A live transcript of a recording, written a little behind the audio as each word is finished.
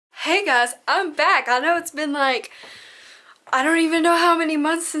Hey guys, I'm back. I know it's been like, I don't even know how many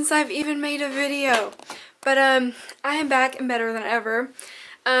months since I've even made a video. But I am back and better than ever.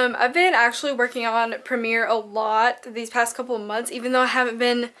 I've been actually working on Premiere a lot these past couple of months. Even though I haven't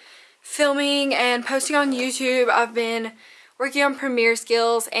been filming and posting on YouTube, I've been working on Premiere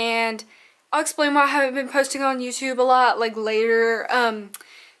skills, and I'll explain why I haven't been posting on YouTube a lot like later.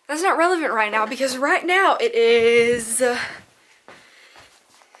 That's not relevant right now because right now it is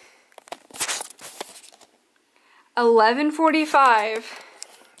 11:45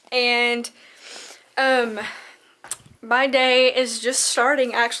 and my day is just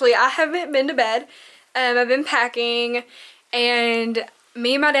starting. Actually, I haven't been to bed. I've been packing, and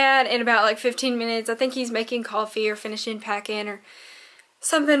me and my dad in about like 15 minutes, I think he's making coffee or finishing packing or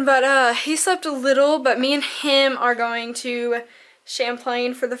something, but he slept a little, but me and him are going to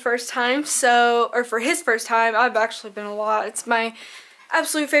Champlain for the first time, or for his first time. I've actually been a lot. It's my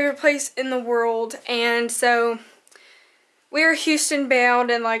absolute favorite place in the world, and so we're Houston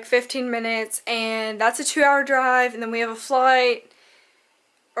bound in like 15 minutes, and that's a 2-hour drive, and then we have a flight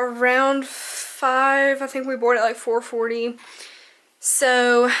around 5. I think we board at like 4:40.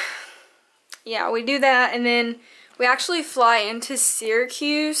 So yeah, we do that, and then we actually fly into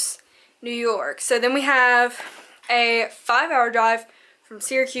Syracuse, New York. So then we have a 5-hour drive from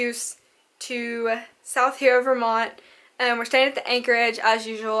Syracuse to South Hero, Vermont, and we're staying at the Anchorage as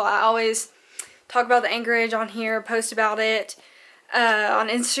usual. I always talk about the Anchorage on here, post about it on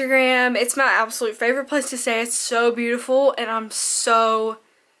Instagram. It's my absolute favorite place to stay. It's so beautiful, and I'm so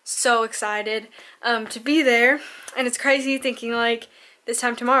excited to be there. And it's crazy thinking like this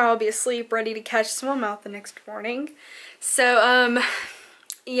time tomorrow I'll be asleep ready to catch smallmouth the next morning. So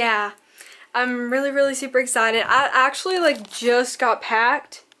yeah, I'm really super excited. I actually like just got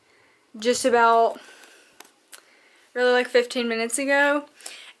packed just about really like 15 minutes ago.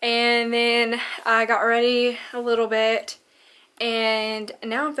 And then I got ready a little bit, and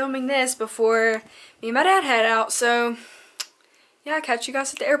now I'm filming this before me and my dad head out. So yeah, I'll catch you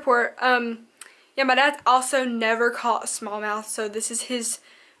guys at the airport. Yeah, my dad's also never caught smallmouth, so this is his,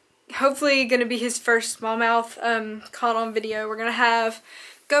 hopefully gonna be his first smallmouth caught on video. We're gonna have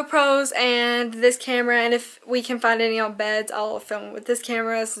GoPros and this camera, and if we can find any on beds, I'll film with this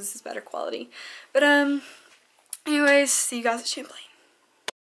camera since it's better quality. But anyways, see you guys at Champlain.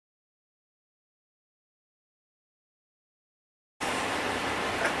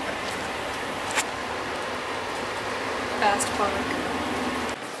 Fast Park.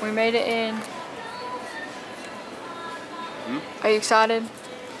 We made it in. Are you excited?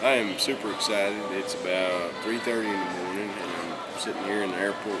 I am super excited. It's about 3:30 in the morning, and I'm sitting here in the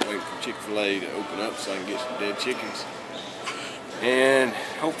airport waiting for Chick-fil-A to open up so I can get some dead chickens. And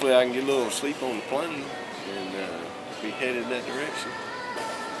hopefully I can get a little sleep on the plane and be headed that direction.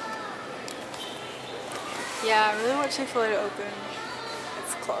 Yeah, I really want Chick-fil-A to open.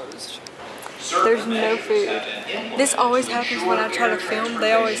 It's closed. There's no food. This always happens when I try to film.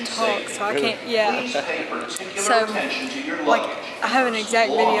 They always talk, so I can't, yeah. So, like, I have an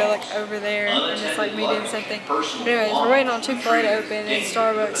exact video, like, over there, and it's, like, me doing the same thing. But anyways, we're waiting on Chick-fil-A to open and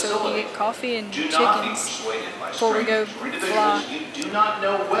Starbucks so we can get coffee and chickens before we go fly.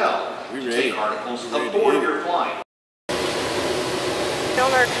 We ready. On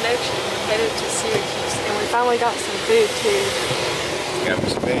our connection, we headed to Syracuse, and we finally got some food, too. Got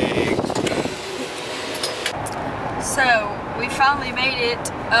some eggs. So we finally made it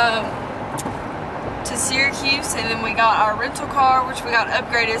to Syracuse, and then we got our rental car, which we got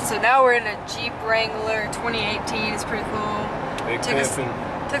upgraded. So now we're in a Jeep Wrangler 2018. It's pretty cool.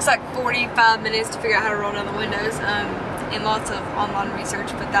 Took us like 45 minutes to figure out how to roll down the windows, and lots of online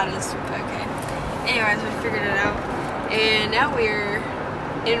research, but that is okay. Anyways, we figured it out, and now we're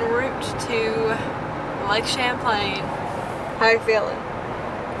en route to Lake Champlain. How you feeling?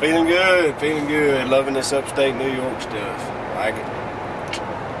 Feeling good, loving this upstate New York stuff. Like it.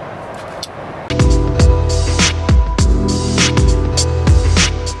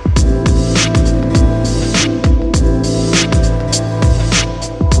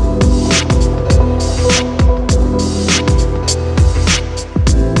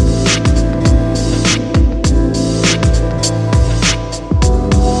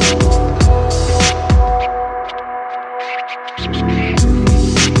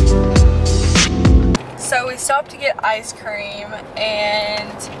 So we stopped to get ice cream, and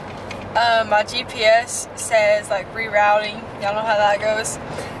my GPS says like rerouting. Y'all know how that goes.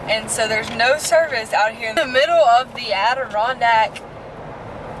 And so there's no service out here in the middle of the Adirondack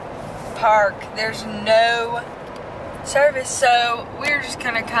Park. There's no service, so we're just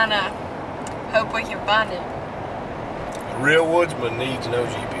gonna kind of hope we can find it. A real woodsman needs no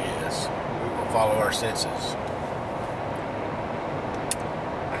GPS. us. We will follow our senses.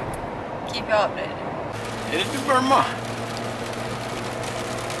 Keep you updated. Headed to Vermont.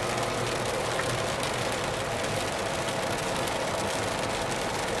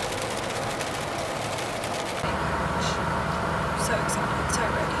 So excited, so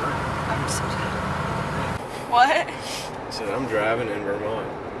ready. I'm so excited. What? I said I'm driving in Vermont.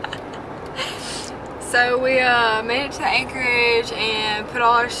 So we made it to Anchorage and put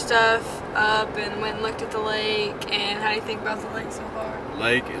all our stuff up and went and looked at the lake. And how do you think about the lake so far?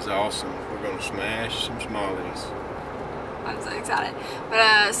 Lake is awesome. We're gonna smash some smallies. I'm so excited.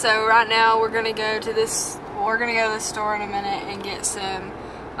 But so right now we're gonna go to this. We're gonna go to the store in a minute and get some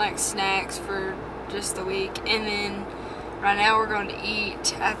like snacks for just the week, and then right now we're going to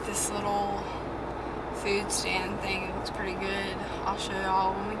eat at this little food stand thing. It looks pretty good. I'll show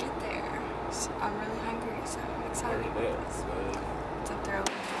y'all when we get there. So I'm really hungry, so I'm excited. It's up there.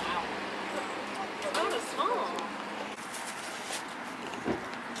 Wow. Oh, it's small.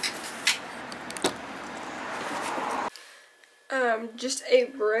 Just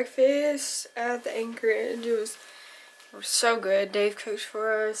ate breakfast at the Anchorage. It was so good. Dave cooked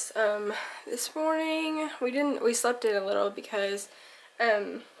for us. This morning we slept in a little because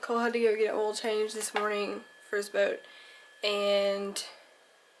Cole had to go get an oil change this morning for his boat, and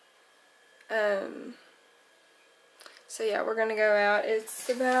so yeah, we're gonna go out. It's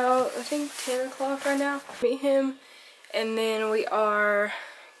about, I think, 10 o'clock right now. Meet him, and then we are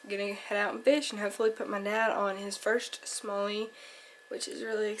gonna head out and fish and hopefully put my dad on his first smallie, which is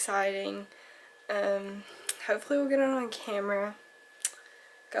really exciting. Hopefully we'll get it on camera.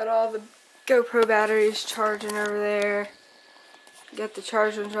 Got all the GoPro batteries charging over there. Got the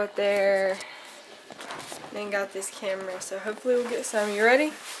charged ones right there. Then got this camera, so hopefully we'll get some. You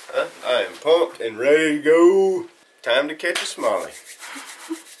ready? I am pumped and ready to go. Time to catch a smallie.